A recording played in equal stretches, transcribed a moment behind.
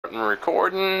Starting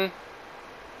recording.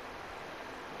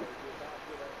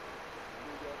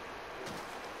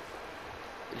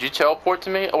 Did you teleport to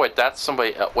me? Oh wait, that's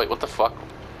somebody. Wait, what the fuck?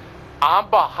 I'm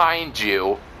behind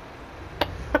you.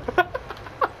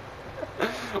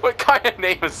 What kind of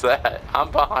name is that?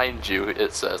 I'm behind you,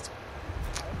 it says.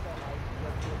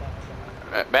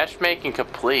 Matchmaking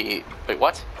complete. Wait,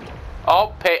 what?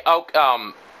 Oh,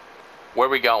 where are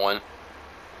we going?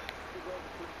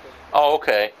 Oh,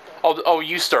 okay. Oh,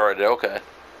 you started it, okay.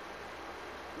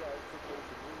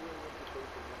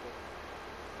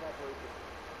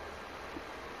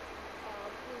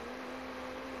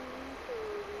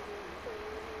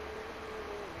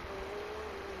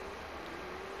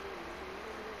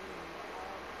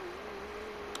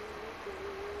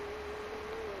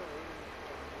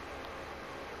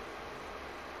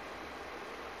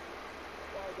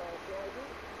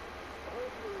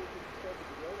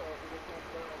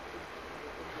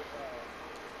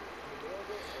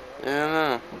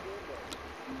 Yeah.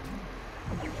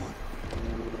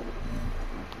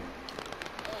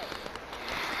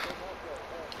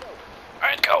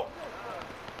 Alright, go.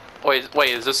 Wait,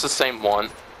 is this the same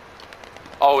one?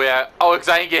 Oh yeah. Oh, because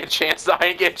I didn't get a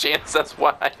chance. That's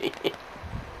why.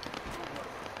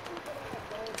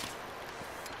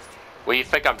 What do you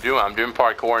think I'm doing? I'm doing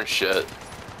parkour and shit.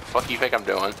 Fuck you think I'm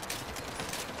doing?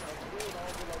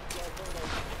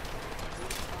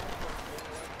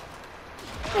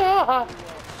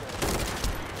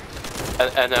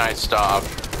 And then I stop.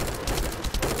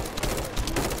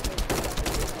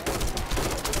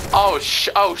 Oh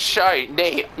shite,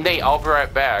 Nate, I'll be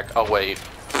right back. Oh wait.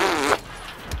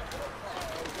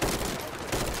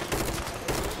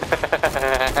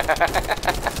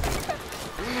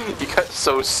 You got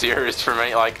so serious for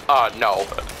me, like, oh no.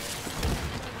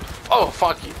 Oh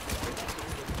fuck you.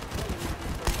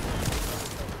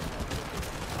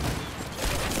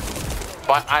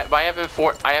 But I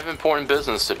have important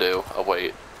business to do. Oh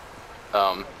wait.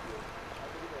 Are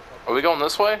we going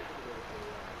this way?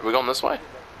 Are we going this way?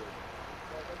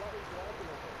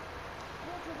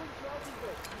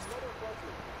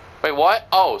 Wait, what?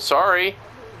 Oh, sorry.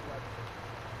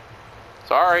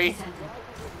 Sorry.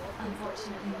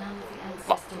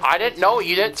 I didn't know.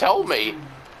 You didn't tell me.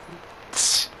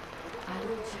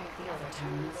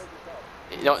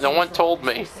 No one told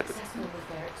me.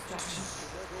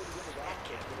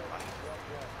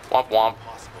 Womp womp.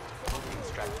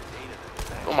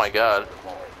 Oh my god.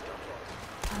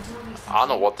 I don't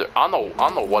know what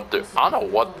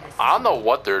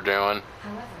they're doing.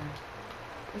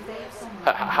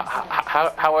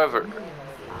 However.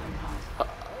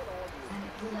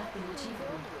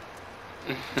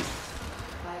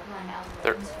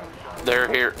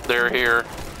 They're here.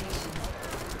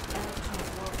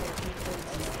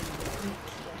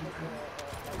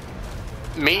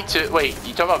 Me too. Wait,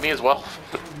 you talking about me as well?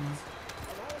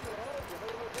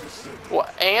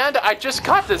 What? And I just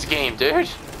got this game, dude.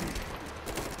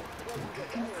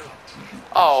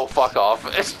 Oh, fuck off.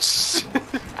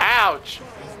 Ouch.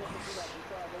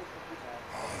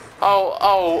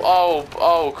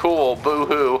 Oh, cool.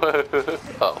 Boo-hoo.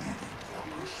 Oh.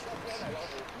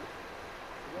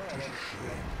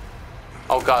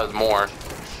 Oh god, there's more.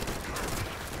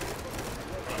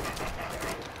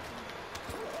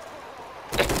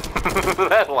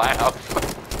 That laugh.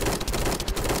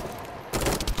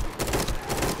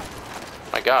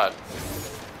 My god.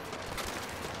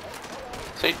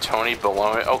 Say Tony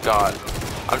below it. Oh god.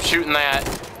 I'm shooting that.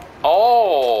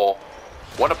 Oh!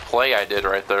 What a play I did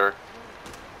right there.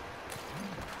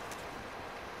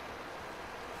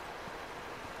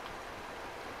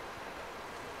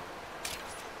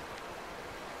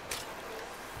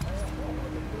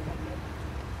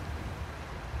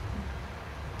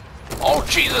 Oh,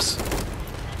 Jesus!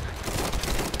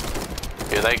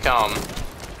 Here they come.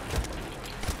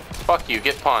 Fuck you,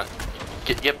 get punched.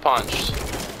 Get punched.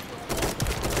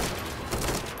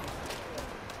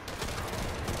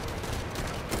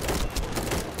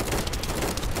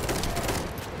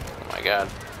 Oh my god.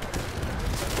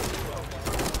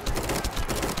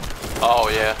 Oh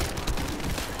yeah.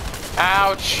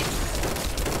 Ouch!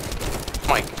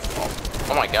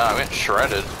 Oh my god, I went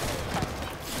shredded.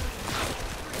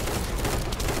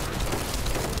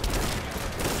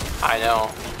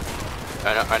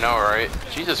 I know, right?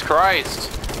 Jesus Christ!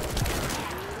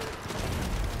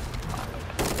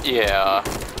 Yeah.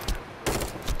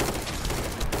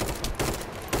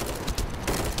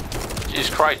 Jesus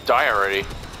Christ, die already.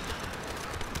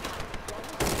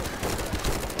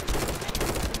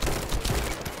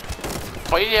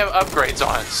 Why do you have upgrades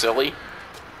on it, silly?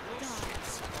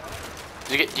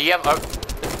 Do you have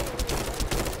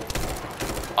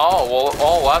Oh well.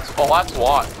 That's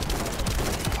why.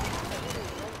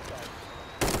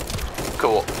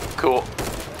 Cool. Cool.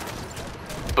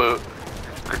 Boo.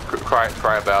 Cry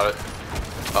about it.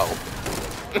 Oh.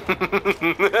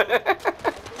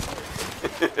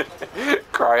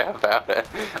 Cry about it.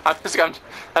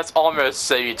 That's all I'm gonna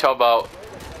say. You talk about.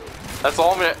 That's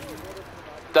all I'm gonna.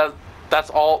 That's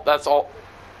all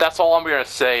I'm gonna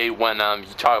say when you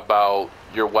talk about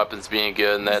your weapons being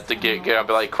good and that to get I'll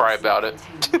be like, cry about it.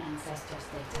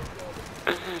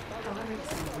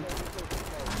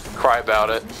 Cry about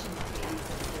it.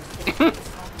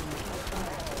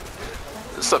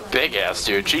 This is a big ass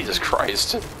dude. Jesus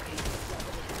Christ.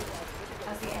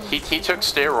 He took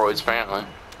steroids apparently.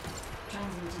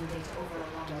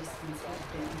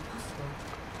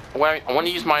 Wait, I want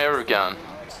to use my other gun.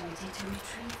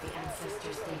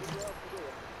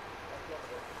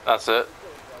 That's it.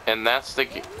 And that's the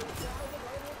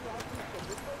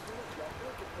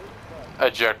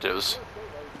objectives.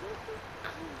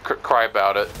 Cry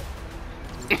about it.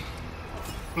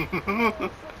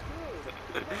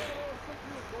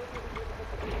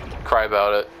 Cry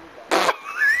about it.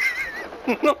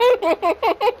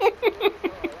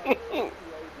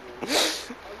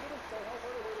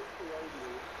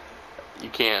 You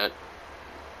can't.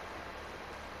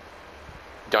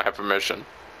 Don't have permission.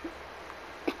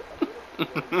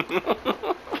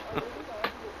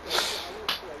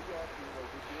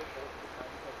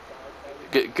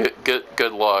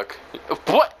 Good luck.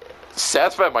 What?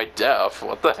 Satisfied my death?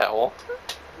 What the hell?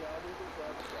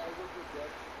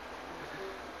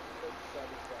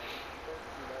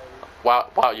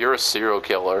 Wow, you're a serial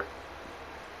killer.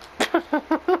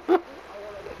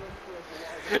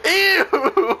 Ew!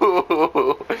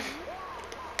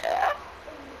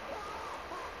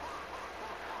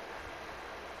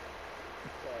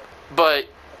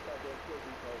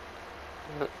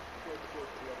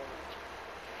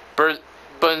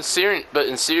 But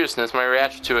in seriousness, my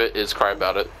reaction to it is cry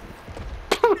about it.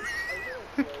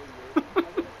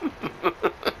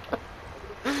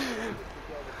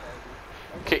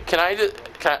 Can I just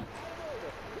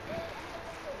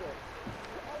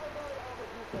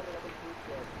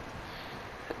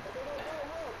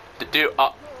dude,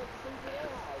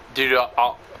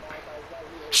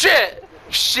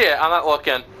 shit, I'm not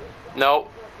looking. No,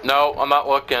 I'm not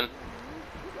looking.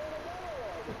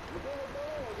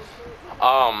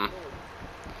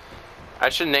 I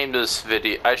should name this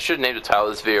video. I should name the title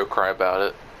of this video "Cry About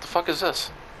It." The fuck is this?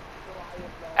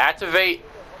 Activate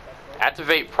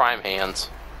Prime Hands.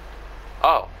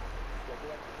 Oh.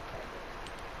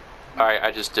 Alright,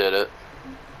 I just did it.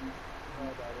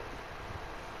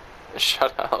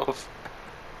 Shut up.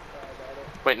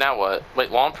 Wait, now what? Wait,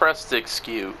 long press to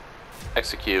execute.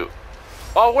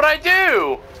 Oh, what'd I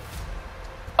do?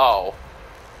 Oh.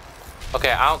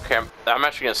 Okay, I don't care. I'm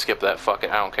actually gonna skip that. Fuck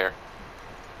it, I don't care.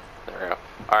 There we go.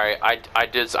 Alright, I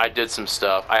did some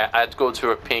stuff. I had to go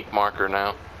to a pink marker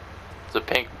now. There's a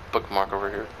pink bookmark over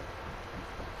here.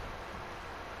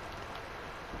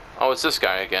 Oh, it's this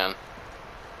guy again.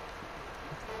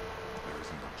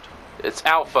 It's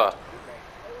Alpha.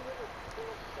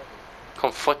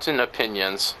 Conflicting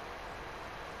opinions.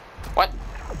 What?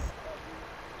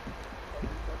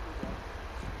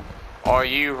 Are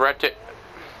you ready?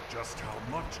 Just how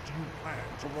much do you plan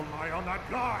to rely on that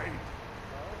guide?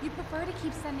 You prefer to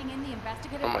keep sending in the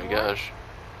investigative Oh my report? gosh.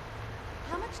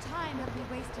 How much time have we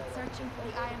wasted searching for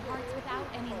the Iron Hearts without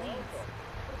any leads?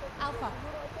 Alpha,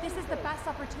 this is the best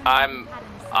opportunity we've had in the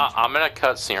century. I'm in a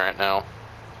cutscene right now.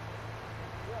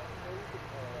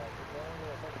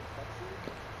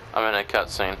 I'm in a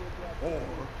cutscene. Or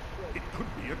it could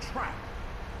be a trap.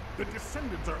 The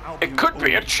Descendants are out. It could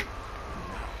be a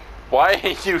Why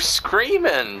are you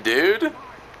screaming, dude?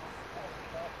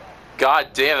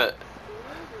 God damn it.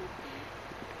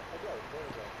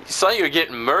 You sound like you're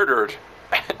getting murdered.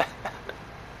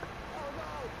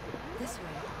 This way,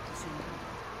 Descendant.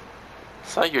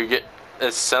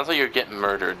 It sounds like you're getting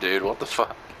murdered, dude. What the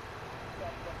fuck?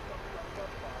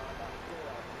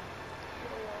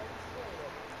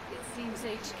 It seems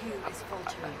HQ is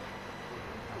faltering.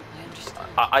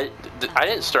 I understand. I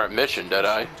didn't start mission, did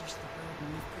I?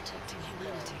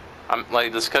 I'm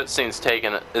like, this cutscene's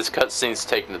taking a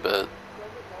bit.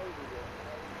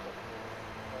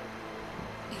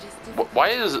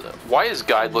 Why does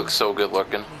Guide look so good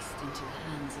looking?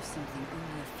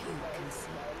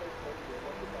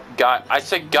 Guide. I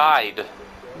said Guide.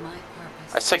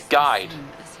 I said Guide.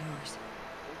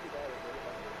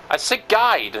 I said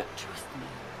Guide.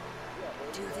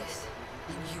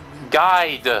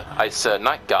 Guide. I said,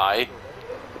 not Guy.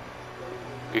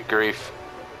 Good grief.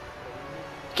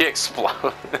 Can't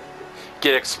explode.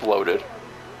 get exploded.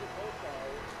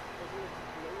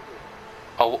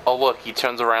 Oh look, he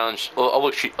turns around. And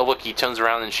look, he turns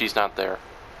around and she's not there.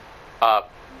 Oh,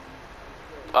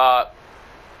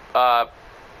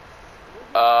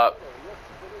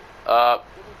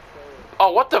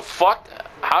 what the fuck?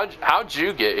 How'd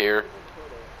you get here?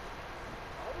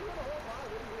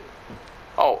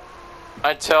 Oh,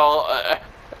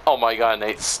 oh my god,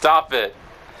 Nate, stop it.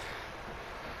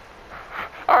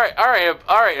 Alright,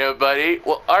 buddy.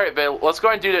 Well, alright, babe, let's go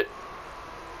and do the...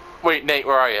 Wait, Nate,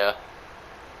 where are you?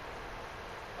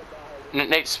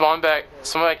 Nate, spawn back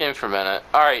in for a minute.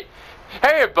 Alright.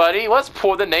 Hey, buddy, let's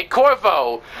pull the Nate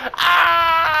Corvo!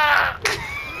 Ah!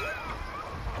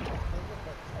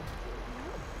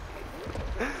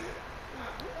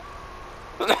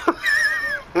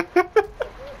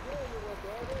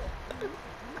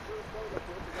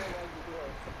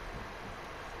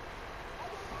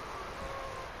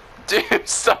 Dude,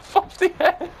 stop off the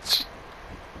edge!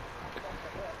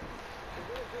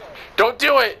 Don't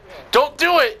do it! Don't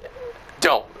do it!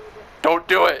 Don't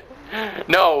do it!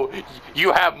 No,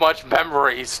 you have much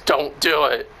memories. Don't do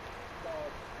it.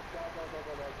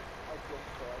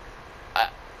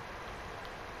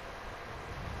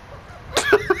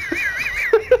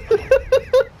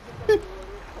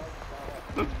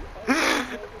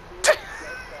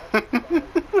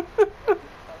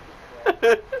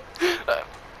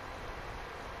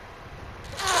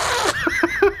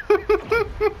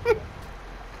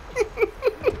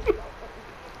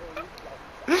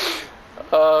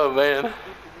 Oh man.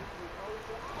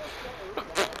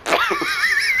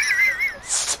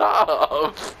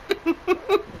 Stop.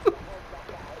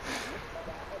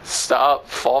 Stop.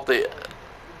 Fall the...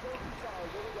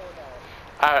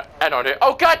 I don't know.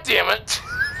 Oh god damn it.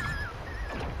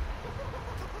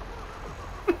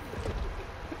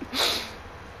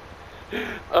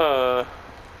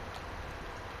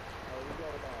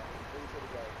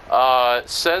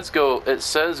 It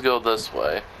says go this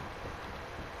way.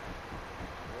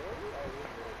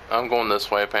 I'm going this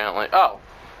way apparently. Oh,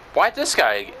 why this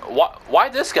guy? Why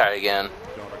this guy again?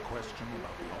 Got a question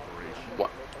about the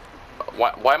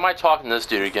operation? Why am I talking to this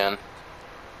dude again? I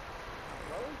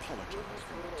apologize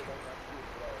for the attack.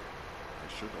 I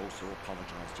should also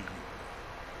apologize to you.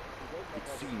 It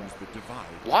seems the divide...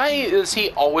 Why does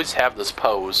he always have this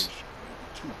pose?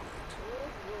 Too great.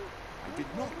 I did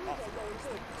not authorize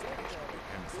the investigation of the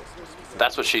ancestors' facility.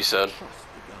 That's what she said. Trust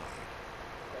the guy.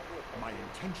 My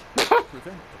intention is to prevent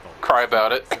the vultures Cry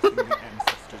about it. accessing the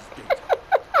ancestors' data.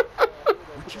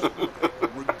 Which is why,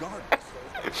 regardless of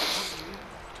the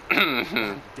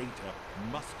that data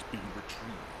must be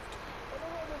retrieved.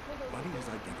 Buddy has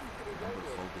identified a number of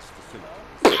bogus facilities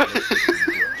in the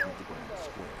direction of the Grand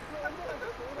Square.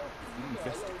 If we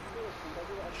investigate,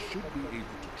 we should be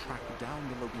able to track down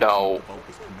the location of the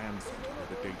bogus command center where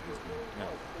the data is being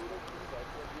held.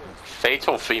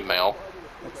 Fatal female.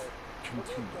 Let's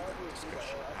continue that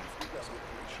discussion after this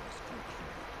operation is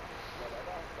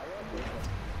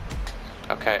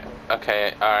concluded.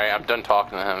 Okay, alright, I'm done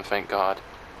talking to him, thank God.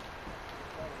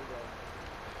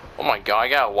 Oh my god, I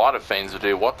got a lot of things to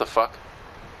do, what the fuck?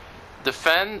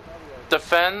 Defend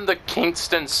the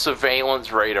Kingston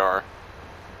surveillance radar.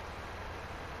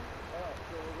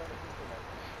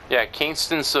 Yeah,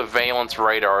 Kingston surveillance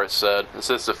radar, it said. It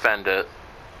says defend it.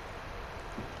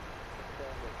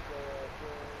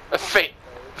 A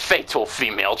fatal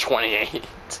female 28.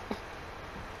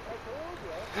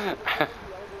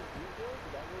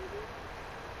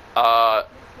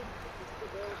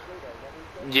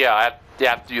 Yeah, I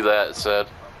have to do that, it said.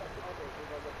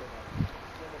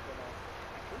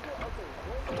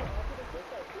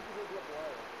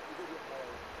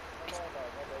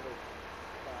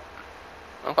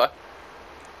 Okay.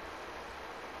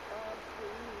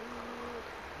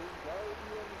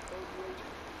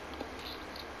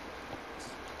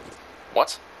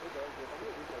 What?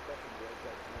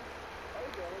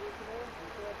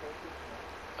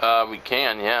 We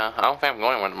can, yeah. I don't think I'm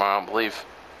going one tomorrow, I don't believe.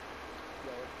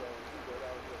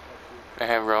 I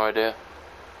have no idea.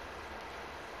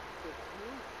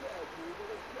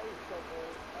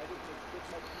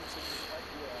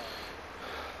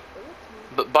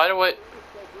 But by the way,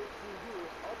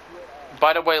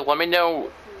 let me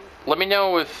know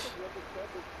if,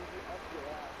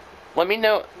 oh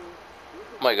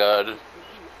my god.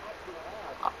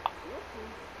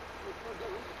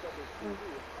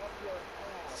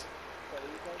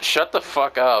 Shut the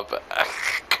fuck up.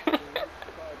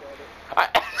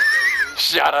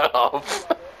 Shut up.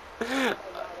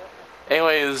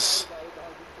 Anyways,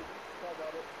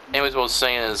 what I was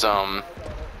saying is,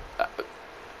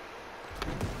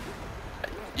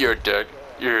 you're a dick.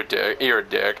 You're a dick. You're a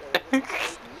dick.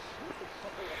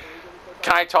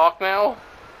 Can I talk now?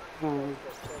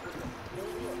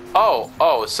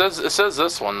 Oh, it says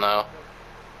this one though.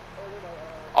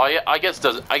 Oh yeah, I guess it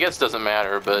doesn't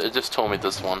matter, but it just told me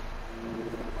this one.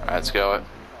 Alright, let's go.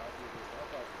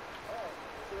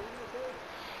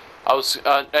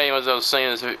 Anyways, I was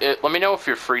saying is, let me know if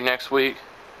you're free next week,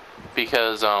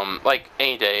 because like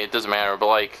any day, it doesn't matter, but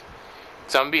like,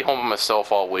 cause I'm gonna be home by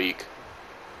myself all week.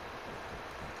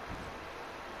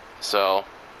 So,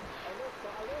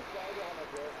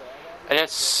 and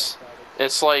it's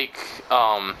like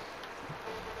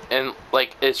and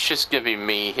like it's just gonna be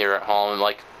me here at home, and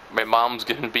like my mom's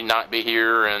gonna not be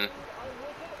here, and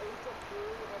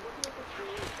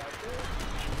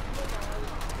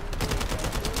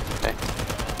okay.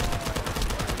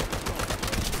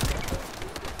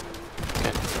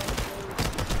 Okay.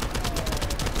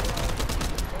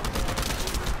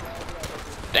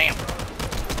 Damn.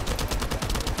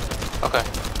 Okay.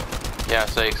 Yeah,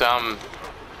 so cause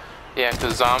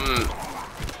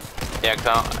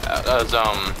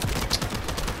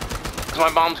my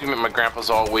mom's gonna be at my grandpa's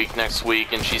all week next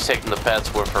week, and she's taking the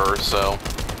pets with her, so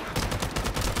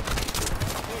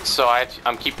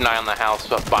I'm keeping an eye on the house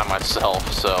by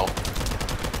myself, so,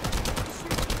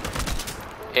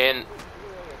 and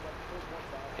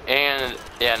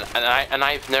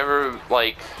I've never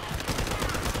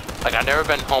I've never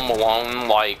been home alone,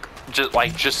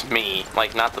 just me,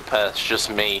 like not the pets, just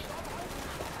me.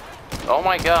 Oh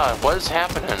my god, what is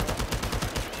happening?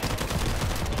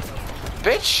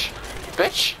 Bitch!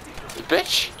 Bitch!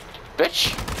 Bitch!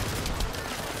 Bitch!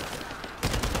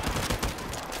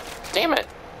 Damn it!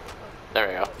 There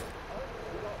we go.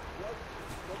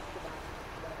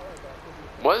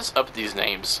 What is up with these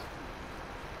names?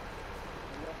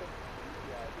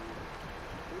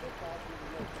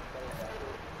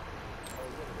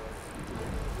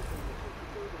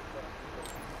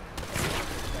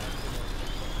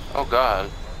 Oh god.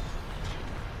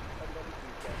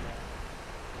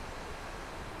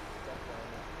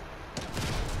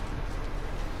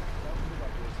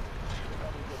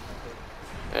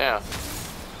 Yeah.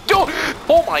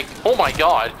 Oh my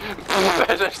god.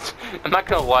 I'm not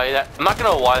gonna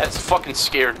lie, that's fucking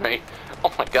scared me.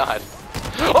 Oh my god.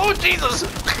 Oh Jesus!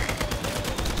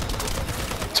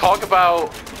 Talk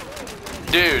about,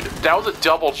 dude, that was a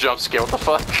double jump scare, what the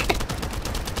fuck?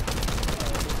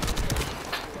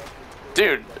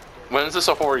 Dude, when is this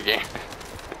a horror game?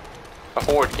 A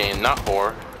horror game, not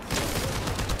horror.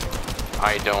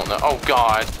 I don't know. Oh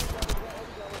god.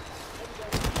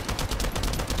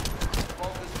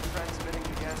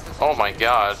 Oh my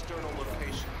god.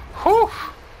 Whew.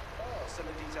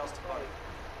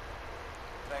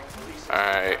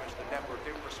 Alright.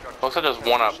 Looks like there's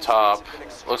one up top.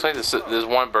 Looks like there's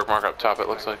one birthmark up top, it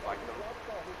looks like.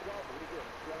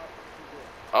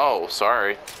 Oh,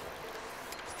 sorry.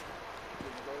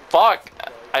 Fuck!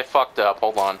 I fucked up.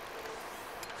 Hold on.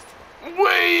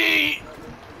 Wait!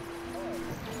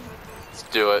 Let's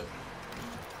do it.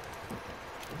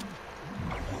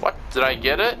 What? Did I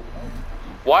get it?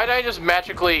 Why did I just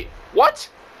magically... What?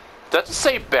 Did that just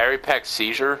say Barry Pack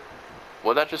seizure?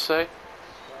 What did that just say?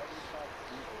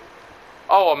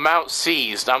 Oh, amount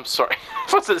seized. I'm sorry.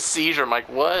 What's a seizure? I'm like,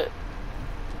 what?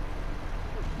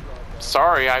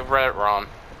 Sorry, I read it wrong.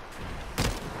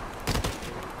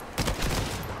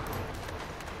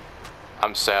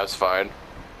 I'm satisfied.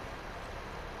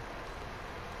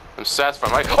 I'm satisfied.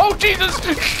 I'm like, oh Jesus!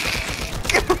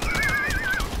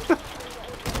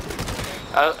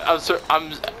 I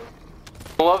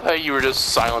love how you were just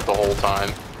silent the whole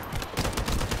time.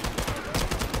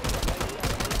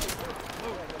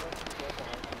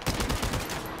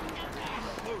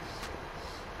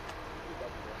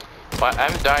 But I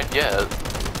haven't died yet.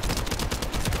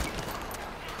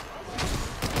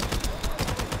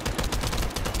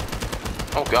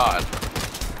 Oh god.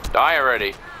 Die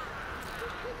already.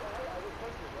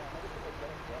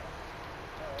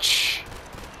 Shh.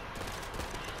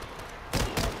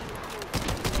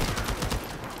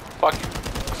 Fuck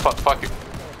you.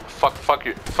 Fuck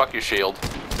you. Fuck your shield.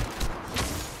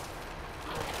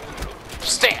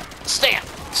 Stamp! Stamp!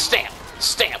 Stamp!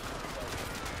 Stamp!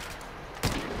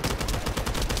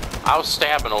 I was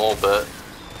stabbing a little bit.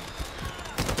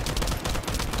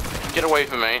 Get away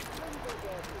from me.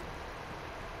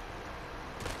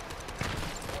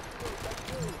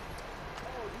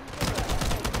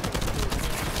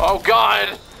 Oh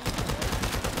god!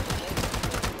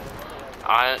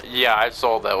 Yeah, I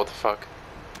saw that, what the fuck.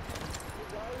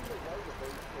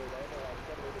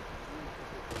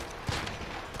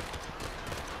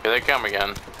 Here they come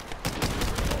again.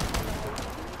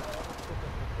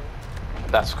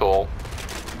 That's cool.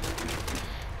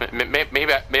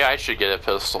 Maybe I should get a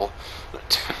pistol.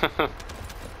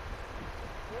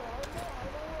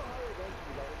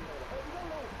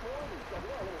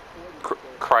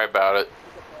 Cry about it.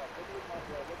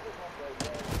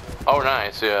 Oh,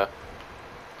 nice, yeah.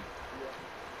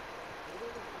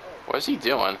 What is he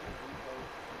doing?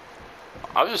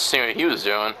 I was just seeing what he was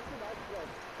doing.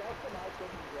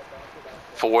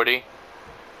 40.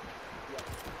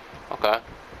 Okay.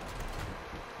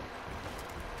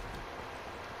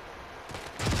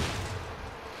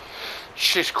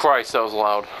 Jesus Christ, that was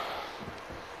loud.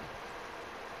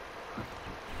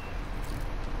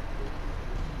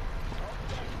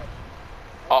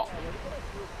 Oh.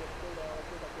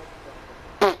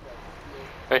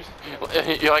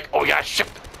 You're like, oh yeah, shit.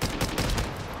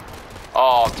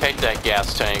 Oh, take that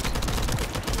gas tank.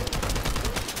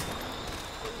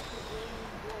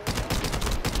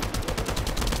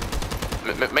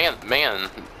 Man,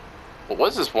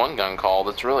 what's this one gun called?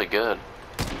 It's really good.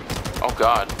 Oh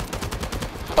God.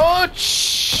 Oh,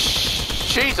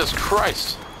 Jesus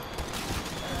Christ.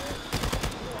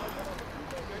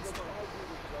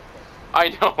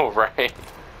 I know, right?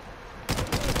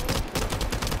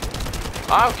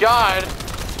 Oh God.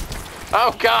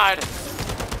 Oh God.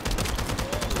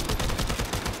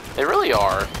 They really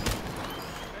are.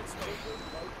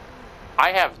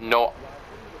 I have no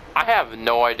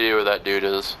idea where that dude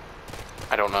is.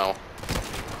 I don't know.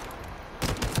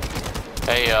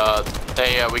 Hey,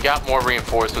 we got more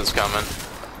reinforcements coming.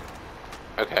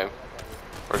 Okay.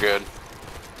 We're good.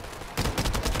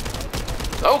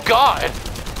 Oh God!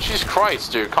 Jesus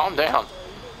Christ, dude, calm down.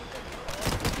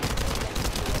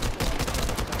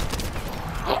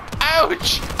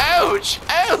 Ouch! Ouch!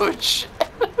 Ouch!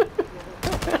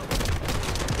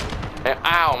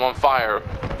 Ow, I'm on fire.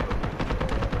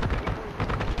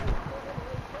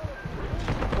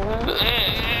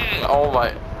 Oh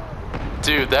my...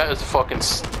 Dude, that is fucking...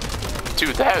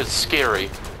 Dude, that is scary.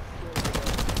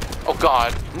 Oh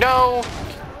God, no!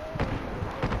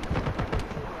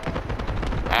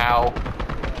 Ow.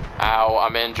 Ow,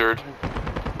 I'm injured.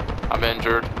 I'm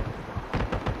injured.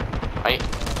 I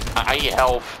need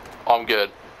help. Oh, I'm good.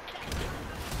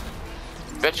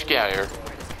 Bitch, get out of here.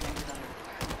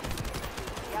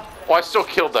 Oh, I still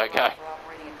killed that guy.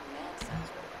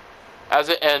 As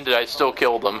it ended, I still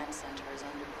killed him.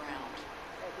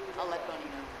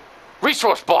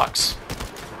 Resource box!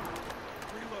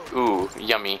 Ooh,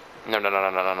 yummy. No.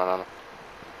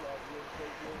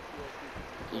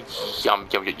 Yum.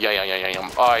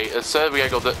 Alright, it said we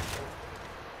gotta go the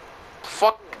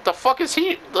fuck is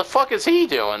he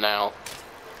doing now?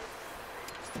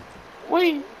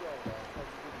 Wait.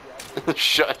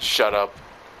 Shut up.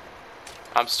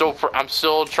 I'm still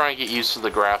trying to get used to the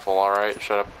grapple, alright?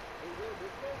 Shut up.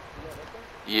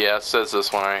 Yeah, it says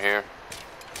this one right here.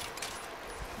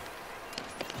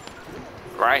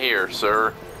 Right here,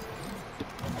 sir.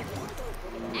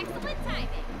 Excellent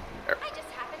timing. I just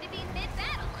happened to be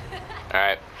mid-battle.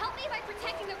 Alright. Help me by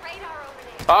protecting the radar over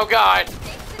there. Oh God!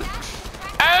 Thanks to that,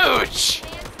 Ouch!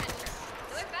 command center.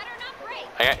 So it better not break.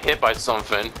 I got hit by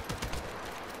something.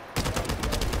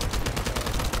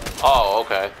 Oh,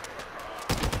 okay.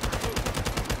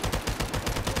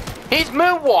 He's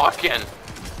moonwalking!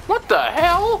 What the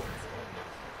hell?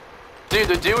 Dude,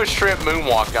 the dude was straight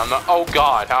moonwalking. I'm not. Oh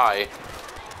God, hi.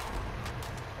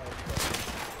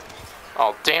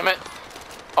 Oh, damn it.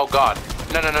 Oh God.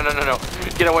 No.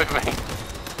 Get away from me.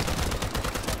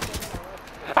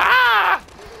 Ah!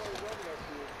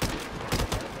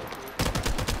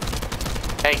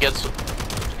 Hey, get.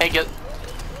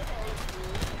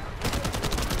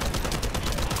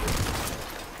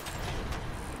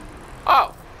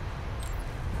 Oh.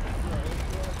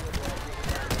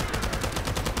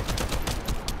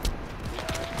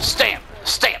 Stamp.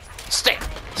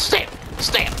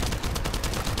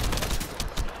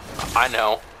 I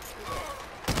know.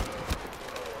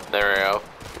 There we go.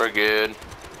 We're good.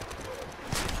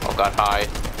 Oh God, hi.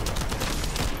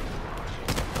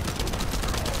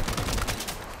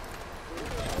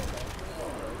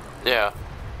 Yeah.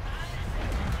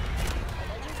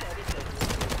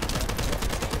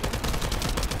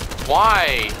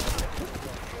 Why?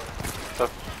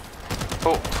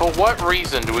 For what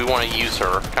reason do we want to use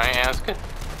her? Can I ask?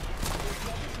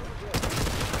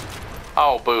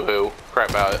 Oh, boo-hoo. Crap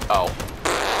about it. Oh.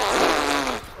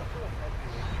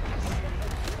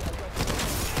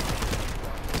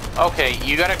 Okay,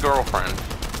 you got a girlfriend.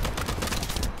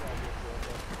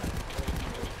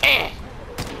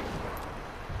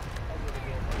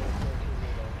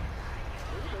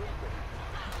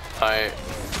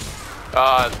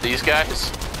 These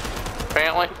guys,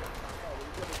 apparently.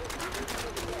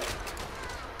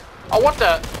 Oh, what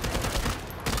the?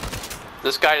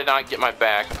 This guy did not get my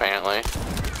back, apparently.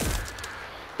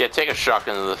 Yeah, take a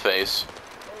shotgun to the face.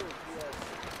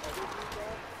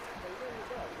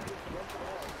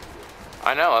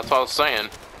 I know, that's what I was saying.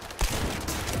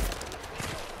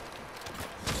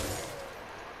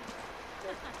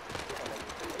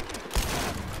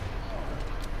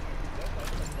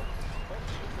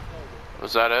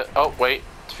 Was that it? Oh, wait.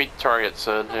 Defeat the target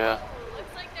said, yeah.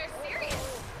 Looks like they're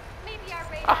serious. Maybe our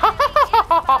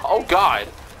radar Oh, God.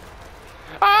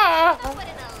 Ah! know what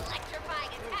an electrifying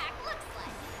attack looks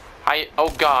like. Oh,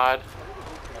 God.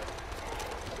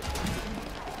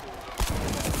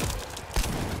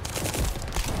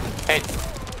 Hey.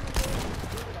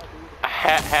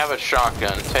 Have a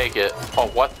shotgun. Take it. Oh,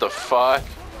 what the fuck?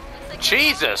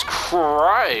 Jesus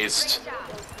Christ.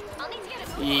 I'll need to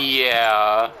get a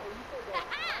Yeah. Got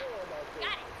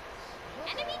it.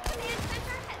 Enemy command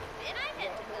center has been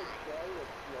identified.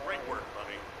 Great work,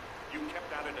 buddy. You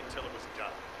kept at it until it was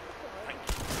done. Thank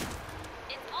you.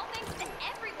 It's all thanks to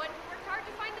everyone who worked hard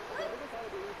to find the clue.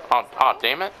 Oh,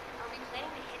 damn it. Are we planning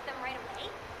to hit them right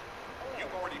away?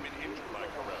 You've already been injured by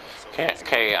Corel, so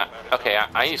Okay,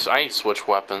 I need to switch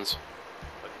weapons.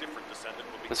 a different descendant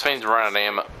will be This thing's running out of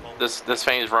ammo. This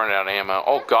thing's running out of ammo.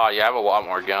 Oh, God, yeah, I have a lot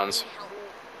more guns.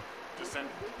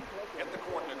 Descendant. Get the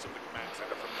coordinates of the command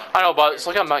center from I know, but it's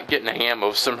like I'm not getting ammo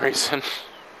for some reason.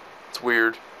 It's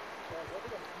weird.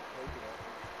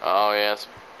 Oh, yes.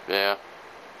 Yeah.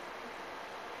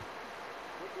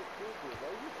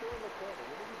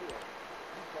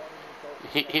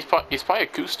 He's probably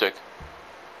acoustic.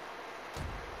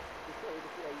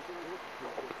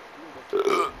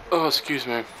 Oh, excuse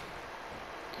me.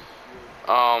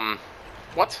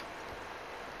 What?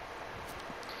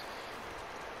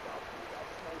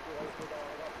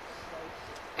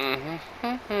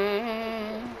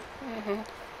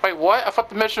 Wait, what? I thought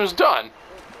the mission was done.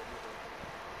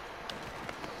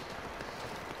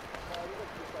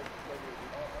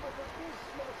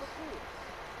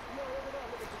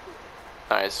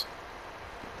 Nice.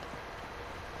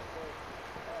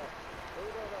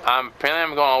 Apparently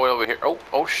I'm going all the way over here.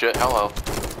 Oh shit, hello.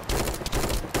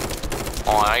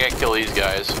 Hold on, I gotta kill these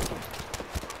guys.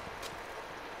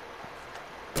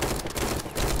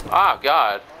 Ah,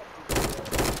 God.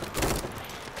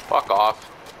 Fuck off.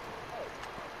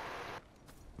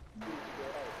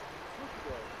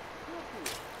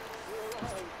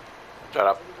 Shut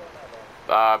up.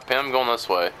 Apparently I'm going this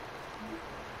way.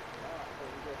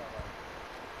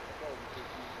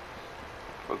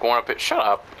 We're going up it. Shut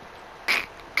up.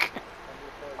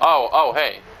 Oh,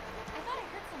 hey. I thought I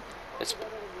heard something.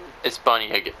 It's Bunny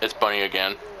again. It's Bunny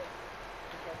again.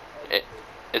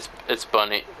 It's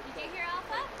Bunny. Did you hear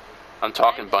Alpha? I'm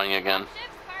talking Bunny again.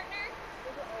 Ships, partner.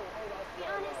 To be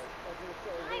honest,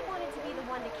 I wanted to be the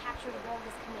one to capture the role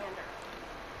as commander.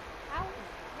 How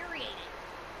infuriating.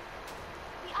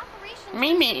 The operation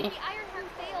Mimi. the Ironheart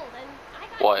failed and I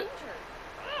got What? injured.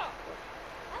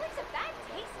 That leaves a bad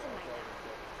taste in my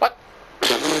mouth.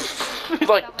 What? You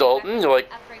like Dalton? You're like,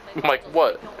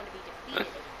 what? Don't want to be defeated.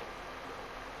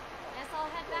 Guess I'll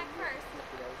head back first.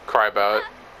 Cry about it.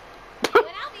 You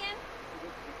and Albion.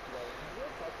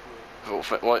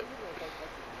 What?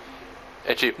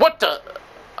 And she, what the?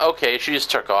 Okay, she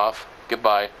just took off.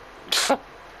 Goodbye.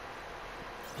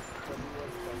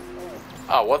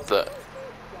 Oh, what the?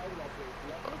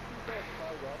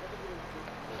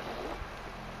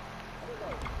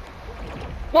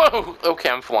 Whoa! Okay,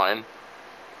 I'm flying.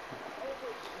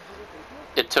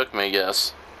 It took me,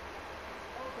 yes.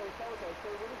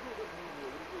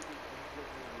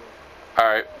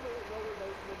 Alright.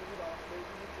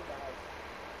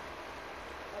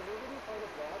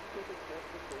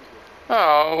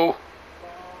 Oh.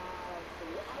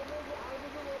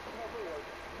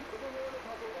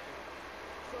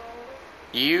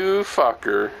 You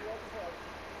fucker.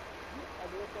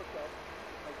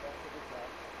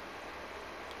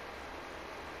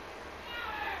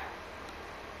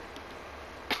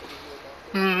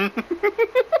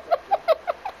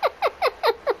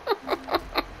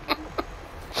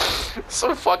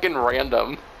 So fucking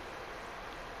random.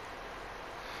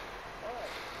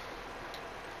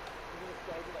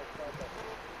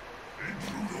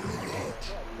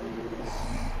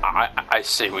 I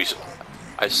say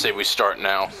we start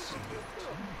now.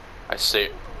 I say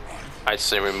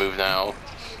we move now.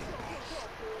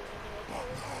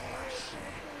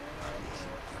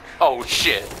 Oh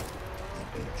shit.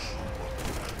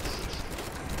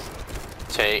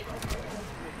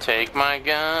 Take my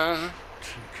gun.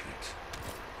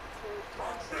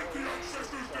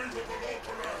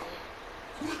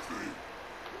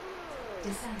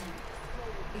 Descendant,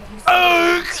 if you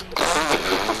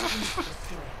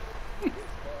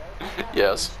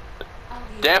Yes.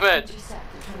 Damn it!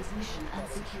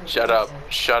 Shut up.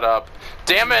 Shut up.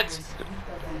 Damn it!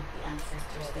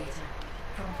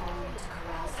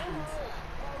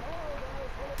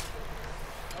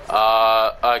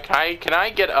 Can I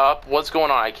get up? What's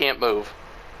going on? I can't move.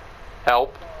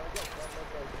 Help.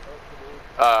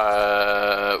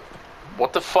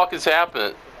 What the fuck is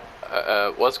happening?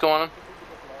 What's going on?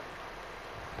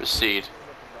 Proceed.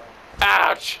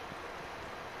 Ouch!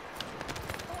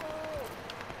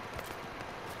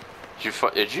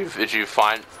 Did you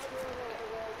find?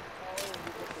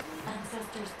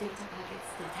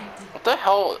 What the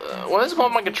hell? What is going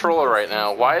on with my controller right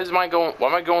now? Why am I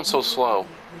going so slow?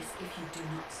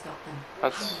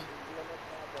 That's.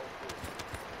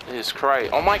 Jesus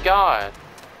Christ! Oh my God!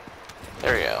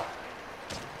 There you go.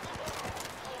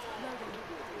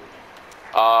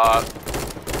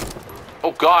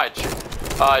 Oh God!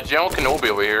 General Kenobi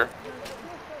over here.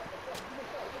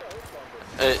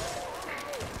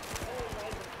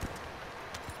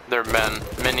 They're men.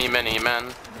 Many men.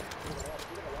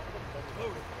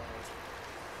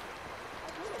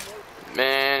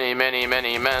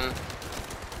 Many men.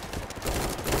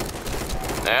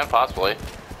 Yeah, possibly.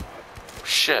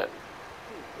 Shit.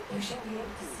 You should be able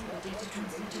to see the data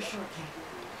transmitter shortly.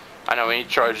 I know, we ain't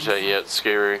charged that yet. It's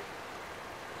scary.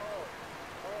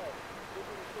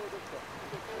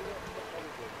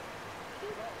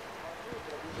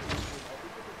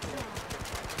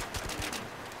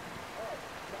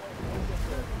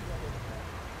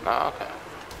 Oh, okay.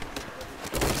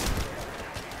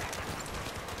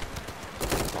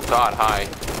 Oh God, hi.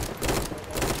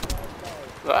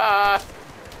 Ah!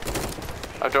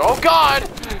 Oh God!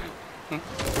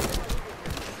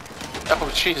 Oh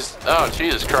jeez! Oh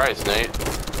Jesus Christ, Nate!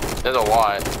 There's a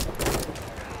lot.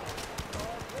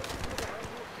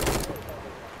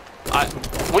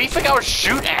 What do you think I was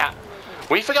shooting at? What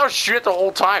do you think I was shooting at the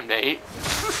whole time, Nate?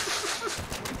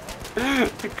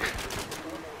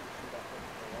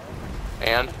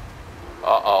 And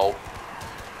uh-oh.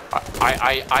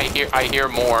 I hear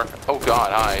more. Oh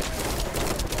God, hi.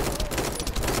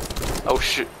 Oh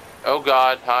shit. Oh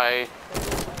God, hi.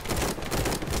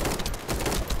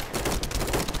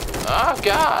 Oh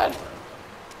God.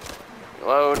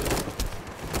 Load.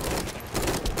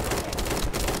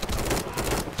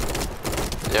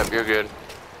 Yep, you're good.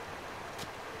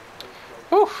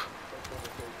 Whew.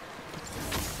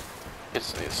 Get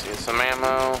some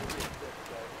ammo.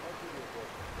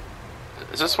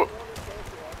 Is this what?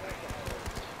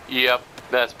 Yep,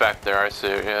 that's back there. I see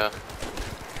it, yeah.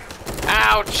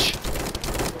 Ouch!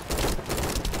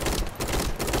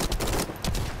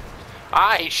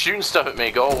 Ah, he's shooting stuff at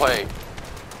me. Go away.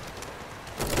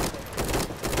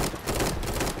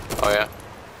 Oh, yeah.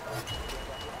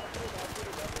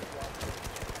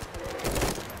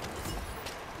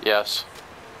 Yes.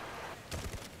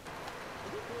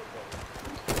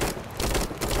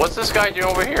 What's this guy doing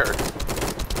over here?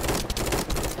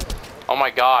 Oh my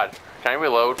God. Can I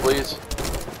reload, please?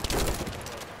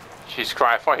 Jesus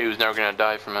Christ, I thought he was never gonna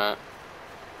die from that.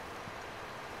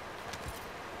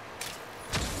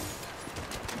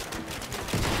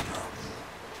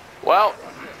 Well.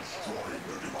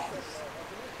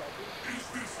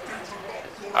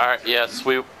 Alright, yes,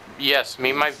 me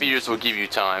and my viewers will give you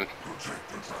time.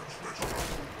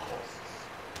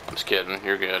 I'm just kidding,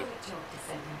 you're good.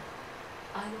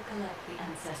 I will collect the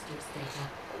ancestors' data.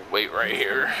 Wait right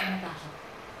here.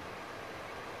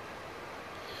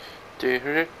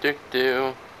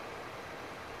 Do.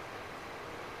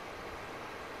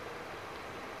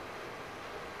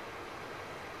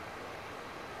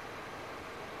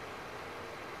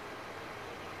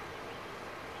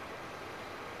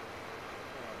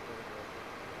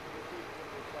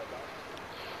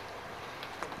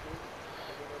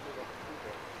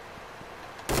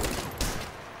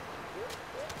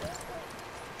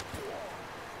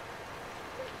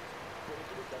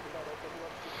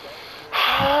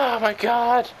 Oh my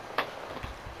God.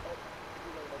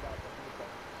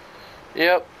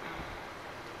 Yep.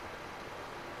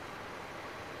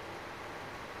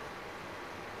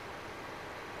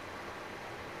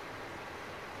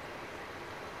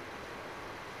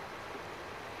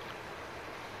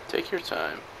 Take your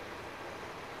time.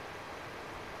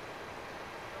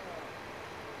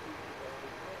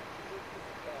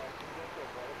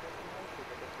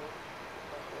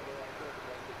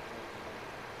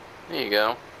 There you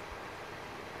go.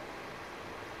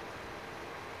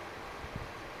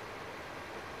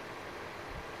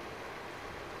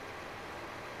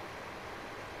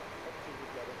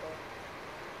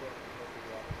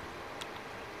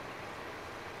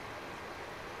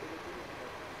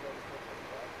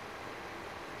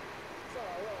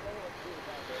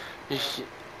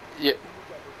 Yeah.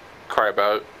 Cry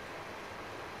about it.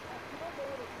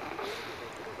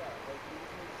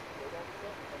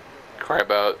 Cry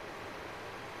about it.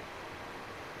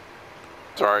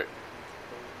 It's alright.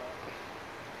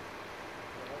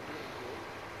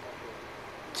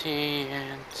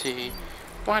 TNT.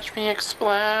 Watch me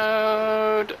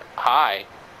explode. Hi.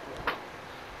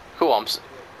 Cool,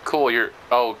 cool, you're...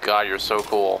 Oh god, you're so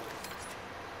cool.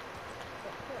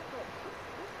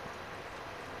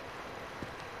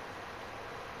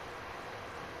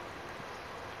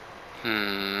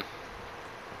 Hmm.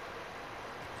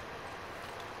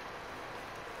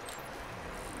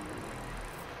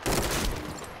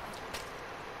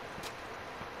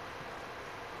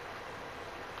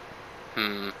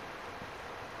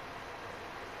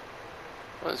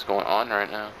 What is going on right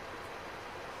now?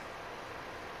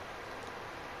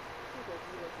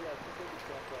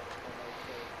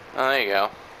 Oh, there you go.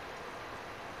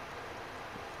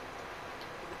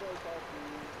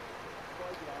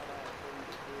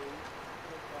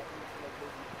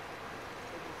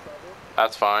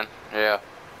 That's fine, yeah.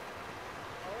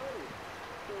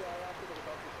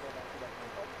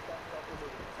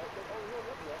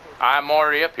 I'm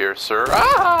already up here, sir.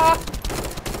 Ah!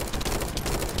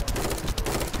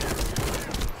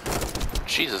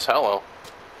 Jesus, hello.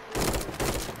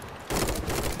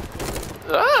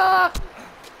 Ah!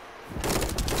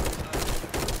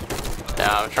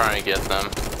 Yeah, I'm trying to get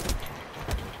them.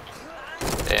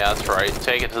 Yeah, that's right.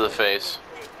 Take it to the face.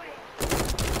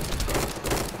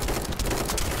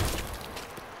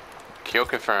 Kill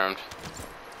confirmed.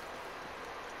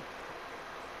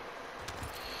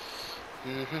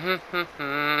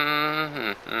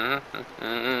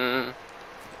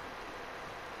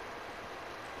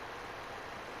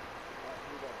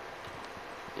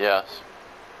 Yes.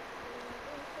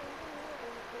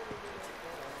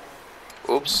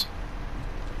 Oops.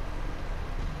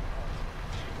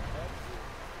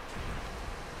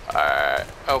 Alright.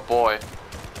 Oh boy.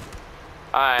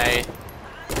 Hi.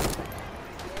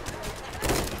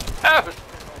 Oh!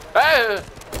 Oh!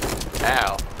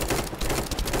 Ow.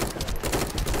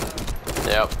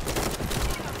 Yep.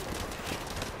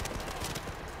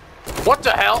 What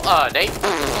the hell? Nate?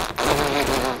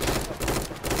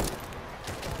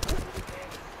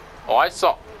 Oh, I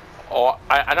saw... Oh,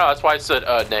 I know, that's why I said,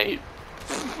 Nate.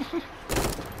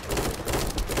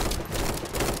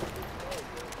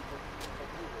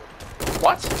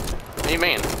 What? What do you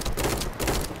mean?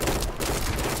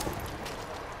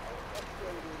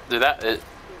 Dude, that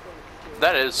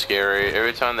is scary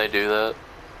every time they do that.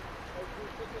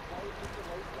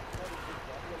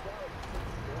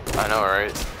 I know,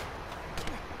 right?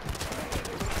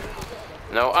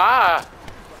 No, ah!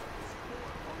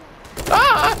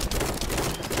 Ah!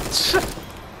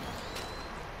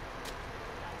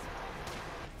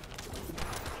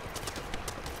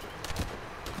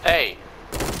 Hey,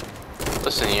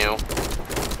 listen, you.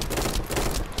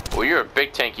 Well, you're a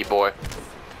big tanky boy.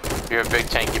 You're a big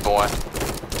tanky boy.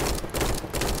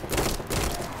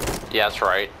 Yeah, that's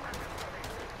right.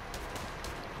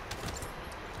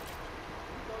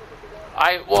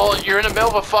 Well, you're in the middle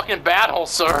of a fucking battle,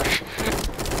 sir.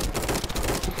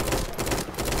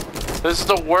 This is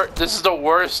the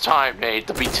worst time, Nate,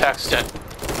 to be texting.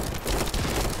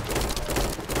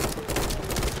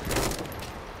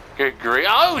 Good grief.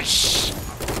 Oh, shh!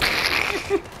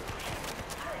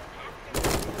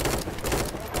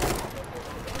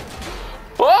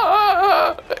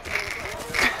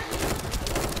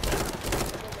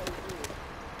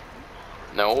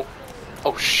 No.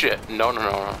 Oh, shit. No, no,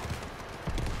 no, no.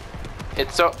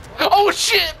 It's so... Oh,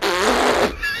 shit!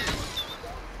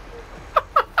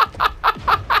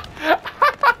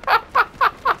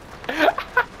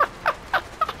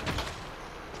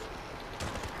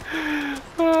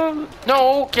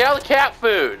 No, get out of the cat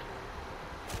food.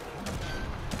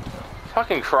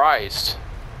 Fucking Christ.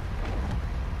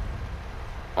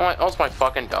 Oh, it's my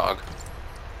fucking dog.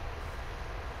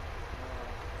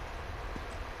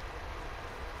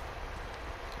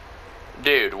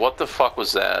 Dude, what the fuck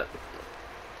was that?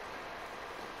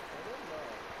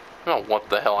 I don't know what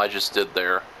the hell I just did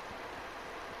there.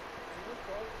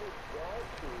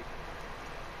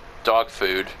 Dog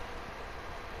food.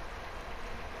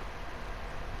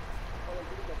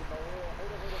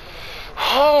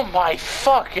 Oh my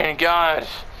fucking god.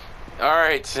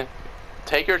 Alright.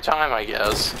 Take your time, I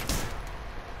guess.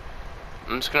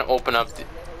 I'm just gonna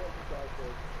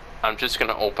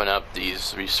open up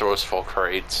these resourceful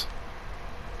crates.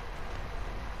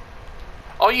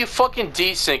 Oh, you fucking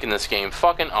desync in this game.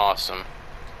 Fucking awesome.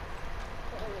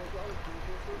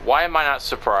 Why am I not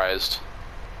surprised?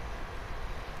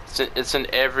 It's in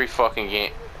every fucking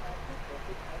game.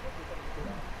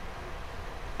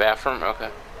 Bathroom?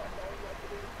 Okay.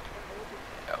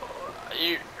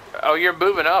 You're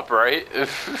moving up, right?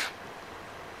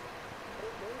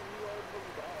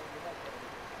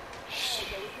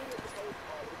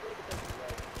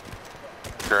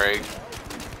 Greg.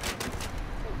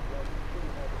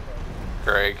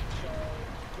 Greg.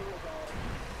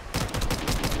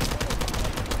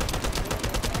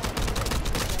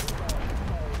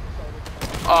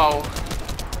 Oh.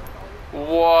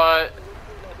 What?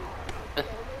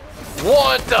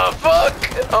 What the fuck?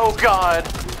 Oh god.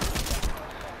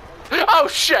 Oh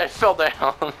shit, I fell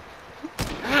down.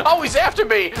 Oh, he's after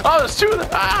me! Oh, there's two of them!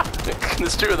 Ah!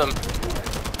 There's two of them.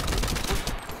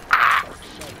 Ah!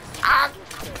 Ah!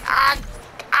 Ah!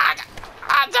 Ah!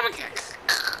 Ah!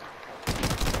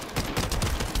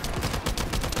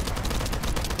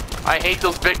 I hate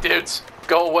those big dudes.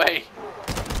 Go away.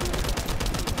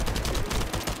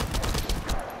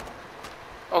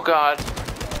 Oh god.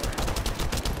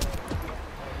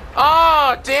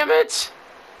 Oh, damn it!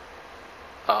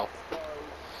 Oh.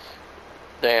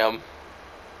 Damn.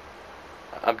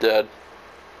 I'm dead.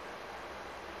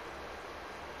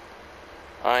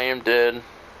 I am dead.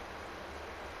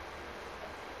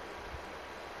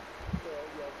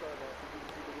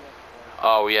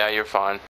 Oh yeah, you're fine.